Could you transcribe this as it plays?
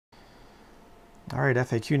All right,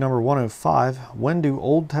 FAQ number 105. When do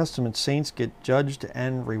Old Testament saints get judged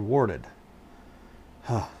and rewarded?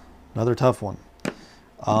 Another tough one.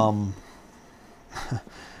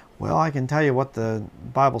 Well, I can tell you what the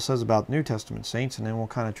Bible says about New Testament saints, and then we'll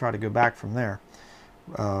kind of try to go back from there.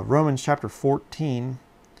 Romans chapter 14,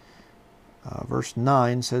 verse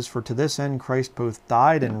 9 says, "For to this end Christ both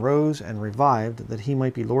died and rose and revived, that he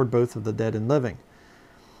might be Lord both of the dead and living."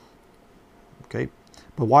 Okay,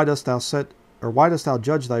 but why dost thou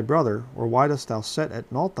judge thy brother, or why dost thou set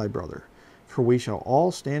at naught thy brother? For we shall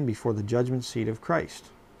all stand before the judgment seat of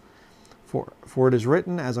Christ. For it is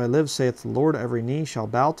written, As I live, saith the Lord, every knee shall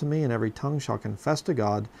bow to me, and every tongue shall confess to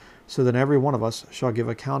God, so that every one of us shall give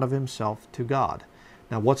account of himself to God.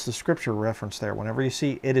 Now, what's the scripture reference there? Whenever you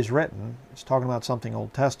see it is written, it's talking about something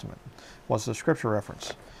Old Testament. What's the scripture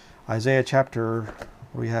reference? Isaiah chapter,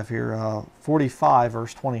 what do we have here? 45,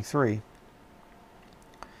 verse 23.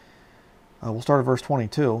 We'll start at verse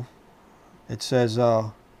 22. It says,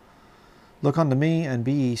 Look unto me, and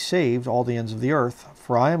be ye saved, all the ends of the earth,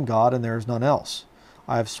 for I am God, and there is none else.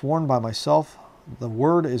 I have sworn by myself, the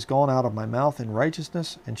word is gone out of my mouth in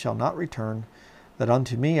righteousness, and shall not return, that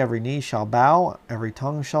unto me every knee shall bow, every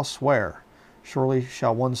tongue shall swear. Surely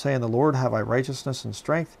shall one say in the Lord, Have I righteousness and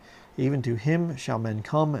strength? Even to him shall men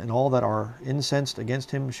come, and all that are incensed against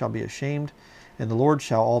him shall be ashamed. In the Lord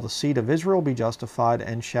shall all the seed of Israel be justified,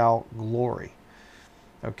 and shall glory.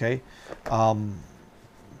 Okay?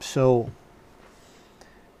 So,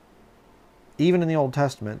 even in the Old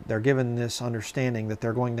Testament, they're given this understanding that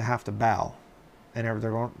they're going to have to bow, and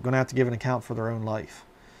they're going to have to give an account for their own life.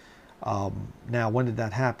 Now, when did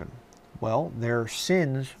that happen? Well, their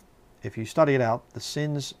sins, if you study it out, the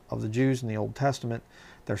sins of the Jews in the Old Testament,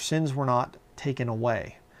 their sins were not taken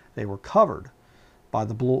away. They were covered by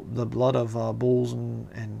the blood of bulls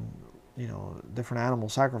and different animal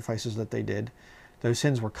sacrifices that they did. Those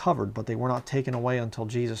sins were covered, but they were not taken away until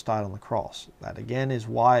Jesus died on the cross. That again is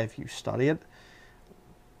why, if you study it,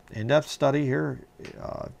 in-depth study here,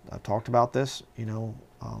 I've talked about this,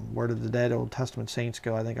 where did the dead Old Testament saints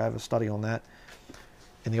go? I think I have a study on that.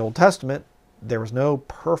 In the Old Testament, there was no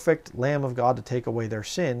perfect Lamb of God to take away their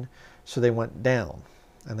sin, so they went down.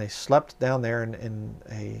 And they slept down there in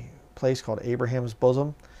a place called Abraham's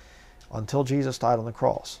bosom until Jesus died on the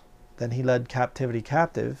cross. Then he led captivity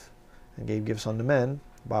captive and gave gifts unto men.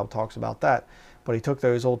 The Bible talks about that. But he took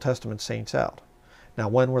those Old Testament saints out. Now,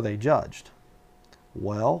 when were they judged?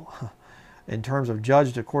 Well, in terms of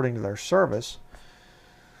judged according to their service,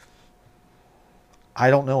 I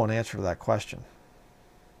don't know an answer to that question.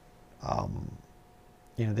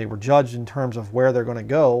 They were judged in terms of where they're going to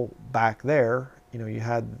go back there. You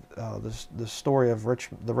had the story of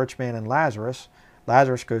the rich man and Lazarus.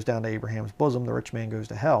 Lazarus goes down to Abraham's bosom. The rich man goes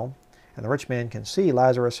to hell. And the rich man can see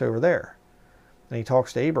Lazarus over there. And he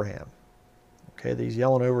talks to Abraham. Okay, he's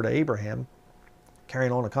yelling over to Abraham,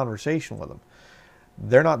 carrying on a conversation with him.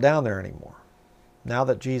 They're not down there anymore. Now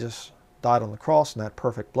that Jesus died on the cross and that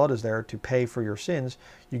perfect blood is there to pay for your sins,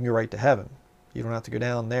 you can go right to heaven. You don't have to go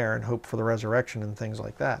down there and hope for the resurrection and things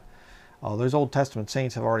like that. Those Old Testament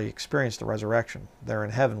saints have already experienced the resurrection. They're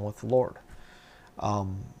in heaven with the Lord.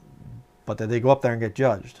 But did they go up there and get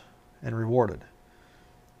judged and rewarded?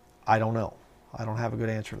 I don't know. I don't have a good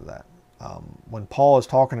answer to that. When Paul is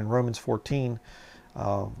talking in Romans 14,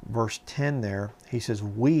 verse 10 there, he says,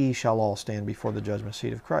 we shall all stand before the judgment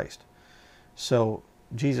seat of Christ. So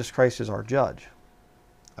Jesus Christ is our judge.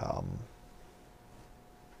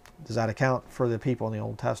 Does that account for the people in the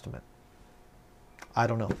Old Testament? I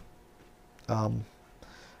don't know.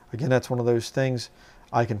 Again, that's one of those things.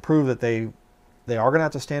 I can prove that they are going to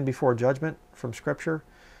have to stand before judgment from Scripture,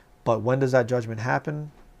 but when does that judgment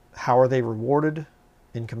happen? How are they rewarded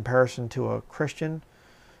in comparison to a Christian?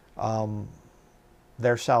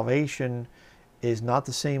 Their salvation is not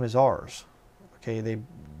the same as ours. Okay,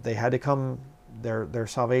 they had to come. Their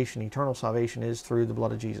salvation, eternal salvation, is through the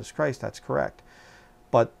blood of Jesus Christ. That's correct.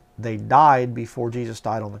 But they died before Jesus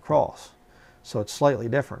died on the cross. So it's slightly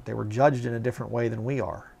different. They were judged in a different way than we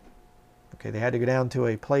are. Okay, they had to go down to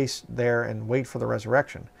a place there and wait for the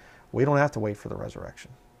resurrection. We don't have to wait for the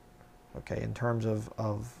resurrection. Okay, in terms of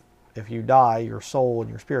if you die, your soul and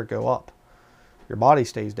your spirit go up. Your body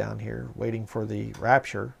stays down here waiting for the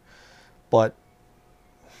rapture. But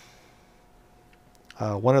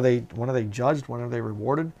when are they judged? When are they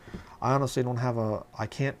rewarded? I honestly don't have I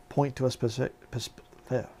can't point to a specific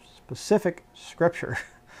scripture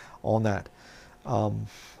on that.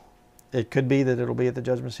 It could be that it'll be at the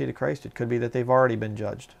judgment seat of Christ. It could be that they've already been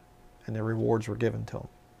judged and their rewards were given to them.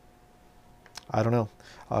 I don't know.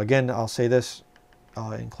 Again, I'll say this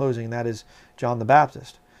in closing, that is John the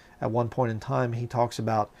Baptist. at one point in time, he talks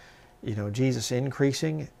about, Jesus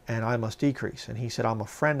increasing and I must decrease. And he said, I'm a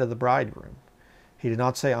friend of the bridegroom. He did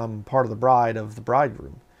not say I'm part of the bride of the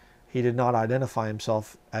bridegroom. He did not identify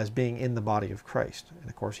himself as being in the body of Christ. And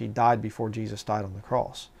of course, he died before Jesus died on the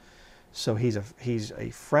cross. So he's a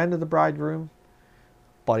friend of the bridegroom,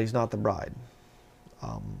 but he's not the bride.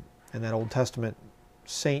 And that Old Testament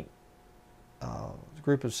saint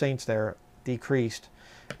group of saints there decreased,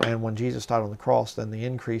 and when Jesus died on the cross, then the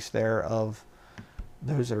increase there of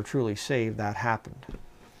those that are truly saved, that happened.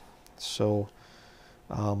 So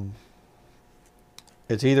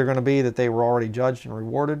it's either going to be that they were already judged and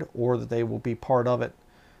rewarded, or that they will be part of it,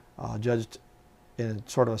 judged in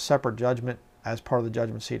sort of a separate judgment as part of the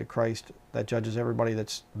judgment seat of Christ that judges everybody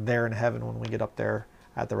that's there in heaven when we get up there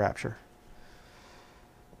at the rapture.